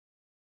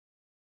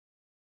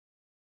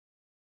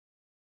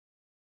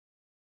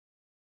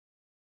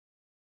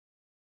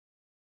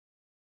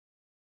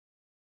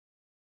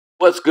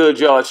What's good,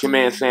 y'all? It's your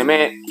man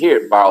SamAnt here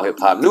at Viral Hip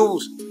Hop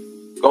News.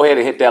 Go ahead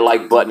and hit that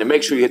like button and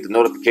make sure you hit the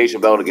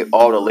notification bell to get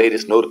all the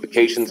latest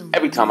notifications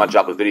every time I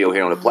drop a video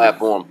here on the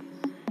platform.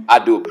 I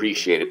do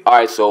appreciate it. All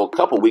right, so a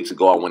couple weeks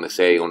ago, I want to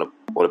say on the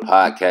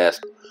podcast,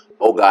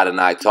 God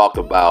and I talked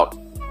about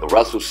the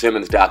Russell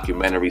Simmons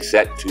documentary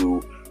set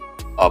to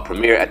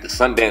premiere at the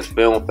Sundance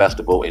Film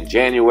Festival in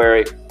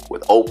January,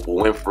 with Oprah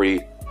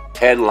Winfrey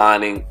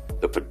headlining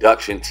the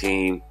production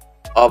team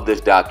of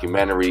this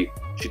documentary.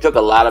 She took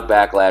a lot of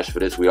backlash for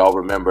this. We all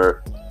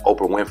remember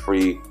Oprah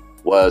Winfrey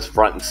was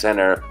front and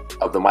center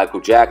of the Michael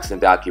Jackson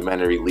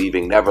documentary,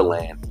 Leaving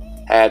Neverland.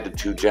 Had the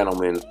two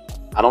gentlemen.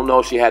 I don't know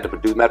if she had to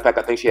produce. Matter of fact,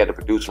 I think she had the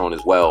producer on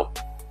as well.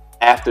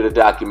 After the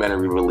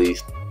documentary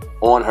released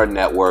on her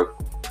network,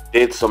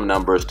 did some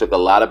numbers, took a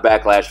lot of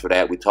backlash for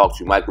that. We talked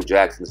to Michael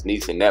Jackson's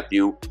niece and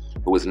nephew,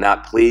 who was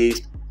not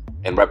pleased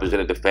and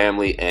represented the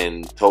family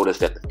and told us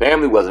that the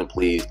family wasn't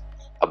pleased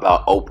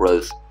about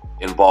Oprah's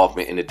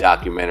involvement in the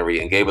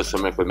documentary and gave us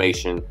some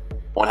information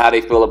on how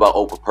they feel about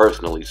Oprah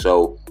personally.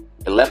 So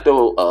it left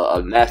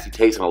a nasty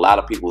taste in a lot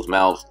of people's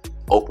mouths.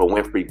 Oprah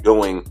Winfrey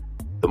doing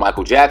the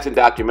Michael Jackson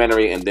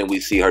documentary, and then we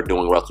see her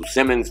doing Russell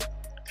Simmons.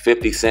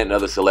 50 Cent and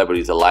other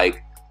celebrities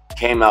alike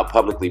came out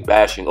publicly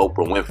bashing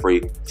Oprah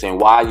Winfrey, saying,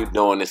 why are you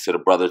doing this to the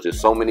brothers?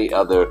 There's so many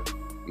other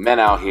men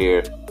out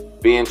here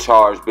being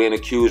charged, being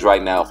accused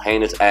right now of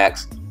heinous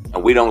acts,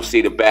 and we don't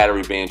see the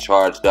battery being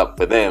charged up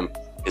for them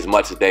as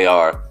much as they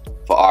are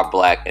for our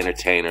black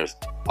entertainers,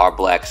 our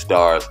black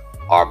stars,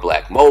 our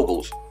black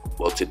moguls.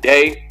 Well,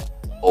 today,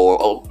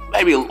 or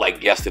maybe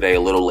like yesterday,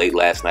 a little late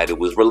last night, it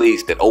was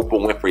released that Oprah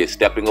Winfrey is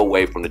stepping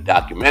away from the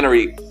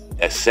documentary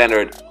that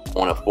centered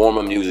on a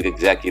former music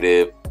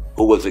executive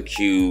who was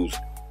accused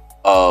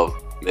of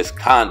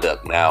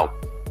misconduct. Now,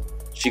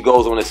 she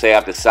goes on to say,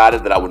 I've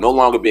decided that I will no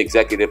longer be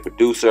executive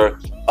producer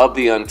of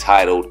the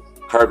untitled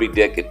Kirby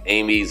Dick and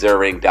Amy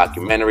Zurich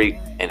documentary,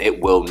 and it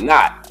will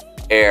not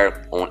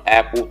air on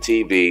Apple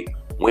TV,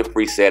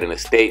 Winfrey said in a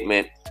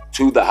statement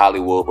to The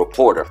Hollywood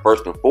Reporter.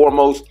 First and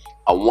foremost,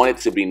 I want it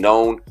to be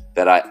known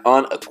that I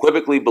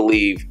unequivocally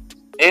believe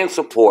and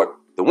support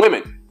the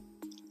women.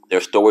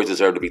 Their stories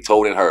deserve to be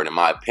told and heard. In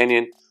my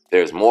opinion,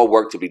 there is more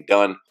work to be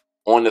done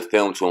on the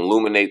film to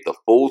illuminate the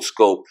full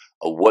scope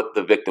of what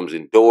the victims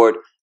endured,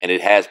 and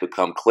it has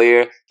become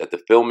clear that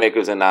the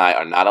filmmakers and I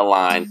are not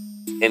aligned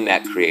in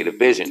that creative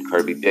vision.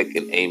 Kirby Dick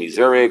and Amy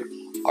Zurich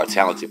are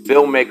talented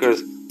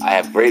filmmakers. I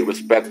have great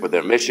respect for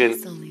their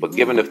mission, but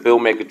given the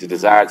filmmakers'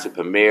 desire to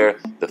premiere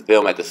the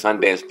film at the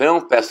Sundance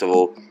Film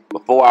Festival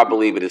before I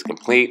believe it is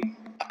complete,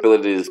 I feel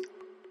it is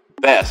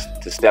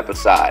best to step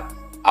aside.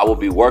 I will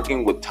be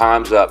working with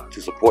Time's Up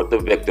to support the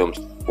victims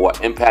who are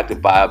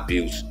impacted by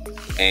abuse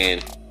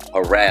and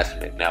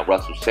harassment. Now,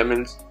 Russell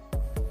Simmons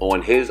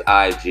on his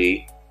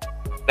IG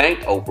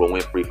thanked Oprah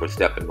Winfrey for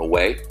stepping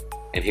away,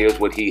 and here's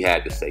what he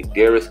had to say.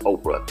 Dearest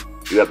Oprah,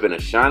 you have been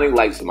a shining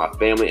light to my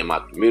family and my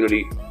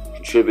community,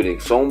 contributing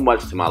so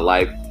much to my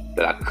life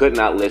that I could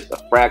not list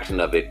a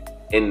fraction of it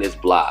in this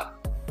blog.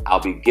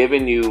 I'll be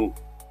giving you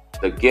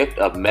the gift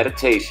of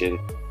meditation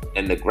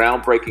and the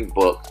groundbreaking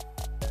book,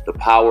 The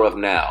Power of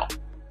Now.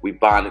 We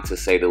bonded, to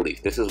say the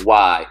least. This is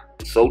why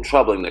it's so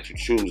troubling that you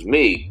choose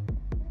me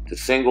to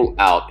single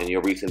out in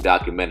your recent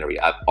documentary.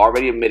 I've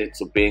already admitted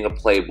to being a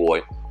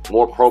playboy,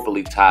 more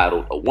appropriately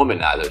titled a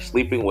womanizer,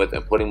 sleeping with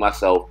and putting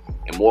myself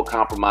in more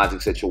compromising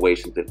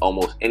situations than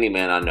almost any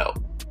man I know.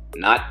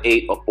 Not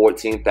 8 or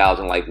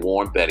 14,000 like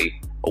Warren Beatty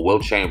or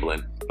Will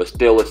Chamberlain, but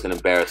still it's an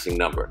embarrassing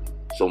number.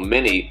 So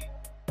many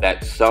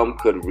that some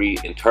could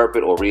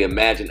reinterpret or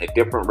reimagine a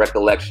different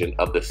recollection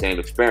of the same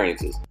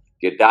experiences.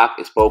 Your doc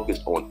is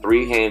focused on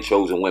 3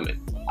 hand-chosen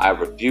women. I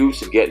refuse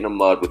to get in the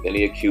mud with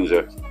any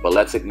accuser, but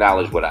let's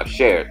acknowledge what I've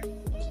shared.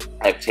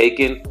 I've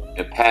taken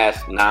and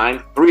passed 9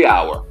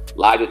 3-hour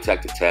lie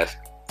detector tests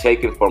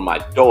taken from my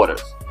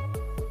daughters.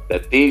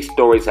 That these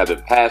stories have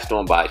been passed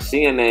on by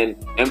CNN,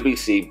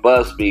 NBC,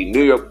 BuzzFeed,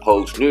 New York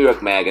Post, New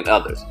York Mag, and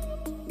others.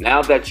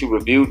 Now that you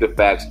reviewed the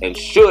facts and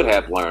should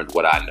have learned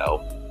what I know,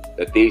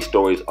 that these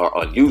stories are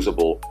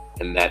unusable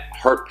and that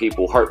hurt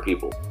people.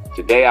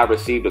 Today I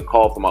received a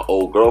call from my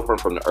old girlfriend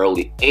from the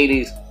early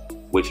 80s,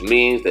 which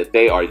means that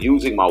they are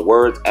using my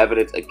words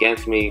evidence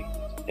against me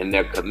in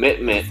their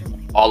commitment.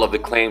 All of the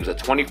claims are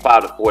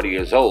 25 to 40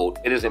 years old.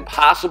 It is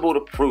impossible to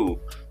prove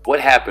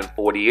what happened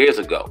 40 years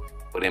ago.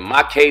 But in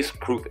my case,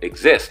 proof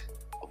exists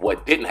of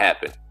what didn't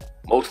happen.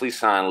 Mostly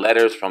signed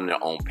letters from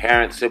their own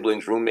parents,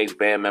 siblings, roommates,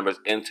 band members,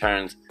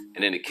 interns,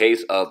 and in the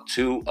case of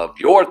 2 of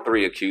your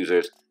 3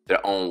 accusers, their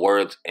own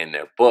words in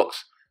their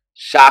books.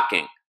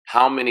 Shocking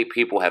how many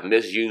people have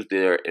misused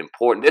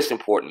this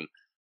important,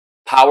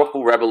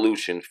 powerful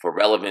revolution for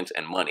relevance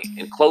and money.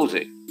 In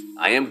closing,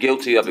 I am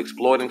guilty of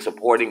exploiting,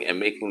 supporting, and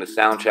making the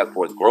soundtrack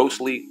for a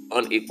grossly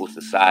unequal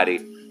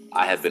society.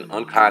 I have been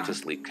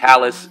unconsciously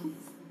callous,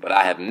 but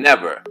I have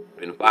never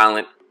been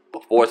violent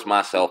or forced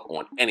myself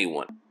on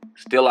anyone.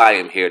 Still, I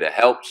am here to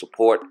help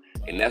support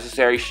a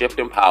necessary shift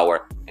in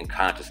power and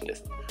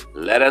consciousness.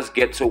 Let us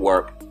get to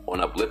work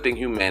on uplifting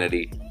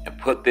humanity and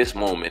put this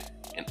moment,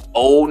 an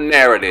old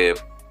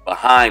narrative,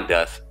 behind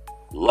us,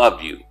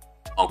 love you,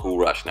 Uncle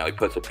Rush. Now he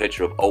puts a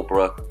picture of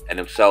Oprah and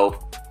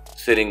himself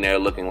sitting there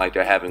looking like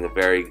they're having a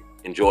very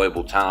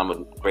enjoyable time,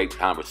 a great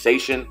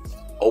conversation.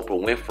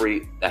 Oprah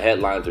Winfrey, the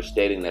headlines are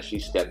stating that she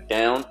stepped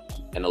down,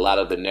 and a lot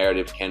of the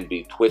narratives can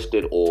be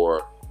twisted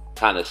or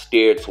kind of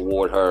steered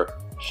toward her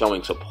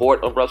showing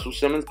support of Russell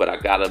Simmons. But I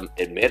gotta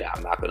admit,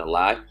 I'm not gonna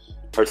lie,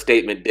 her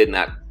statement did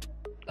not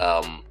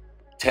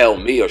tell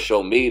me or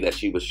show me that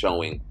she was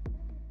showing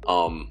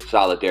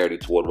solidarity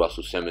toward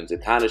Russell Simmons.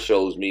 It kind of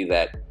shows me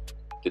that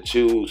the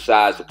two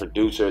sides, the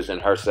producers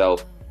and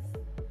herself,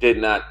 did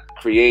not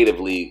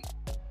creatively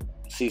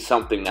see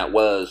something that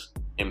was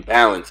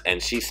imbalanced,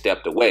 and she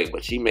stepped away.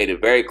 But she made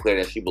it very clear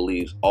that she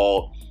believes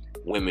all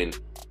women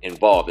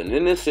involved. And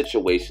in this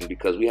situation,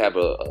 because we have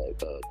a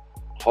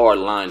hard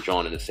line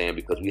drawn in the sand,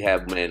 because we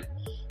have men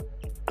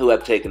who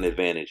have taken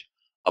advantage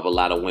of a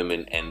lot of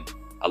women, and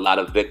a lot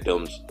of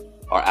victims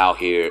are out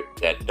here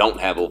that don't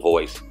have a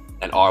voice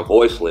and are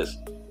voiceless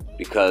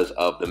because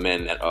of the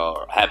men that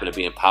happen to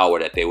be in power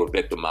that they were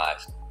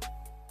victimized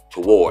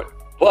toward.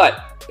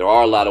 But there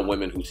are a lot of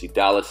women who see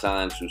dollar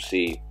signs, who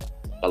see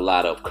a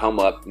lot of come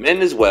up,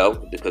 men as well,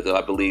 because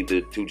I believe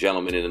the two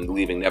gentlemen in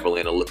Leaving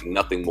Neverland are looking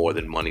nothing more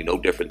than money, no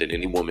different than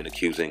any woman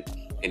accusing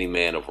any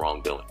man of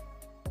wrongdoing.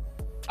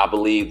 I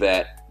believe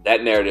that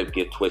that narrative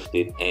gets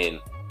twisted, and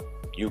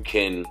you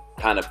can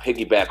kind of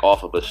piggyback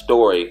off of a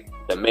story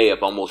that may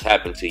have almost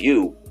happened to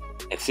you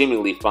and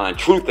seemingly find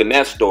truth in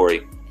that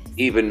story,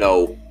 even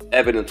though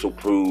evidence will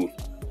prove,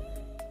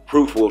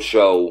 proof will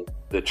show,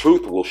 the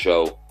truth will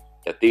show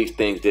that these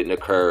things didn't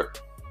occur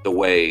the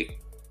way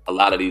a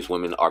lot of these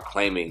women are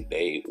claiming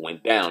they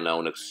went down. Now,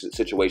 in the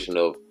situation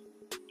of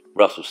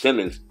Russell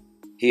Simmons,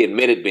 he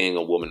admitted being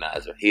a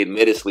womanizer. He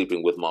admitted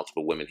sleeping with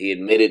multiple women. He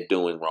admitted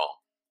doing wrong,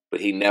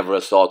 but he never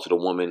assaulted a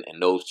woman,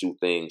 and those two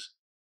things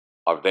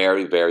are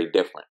very, very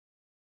different.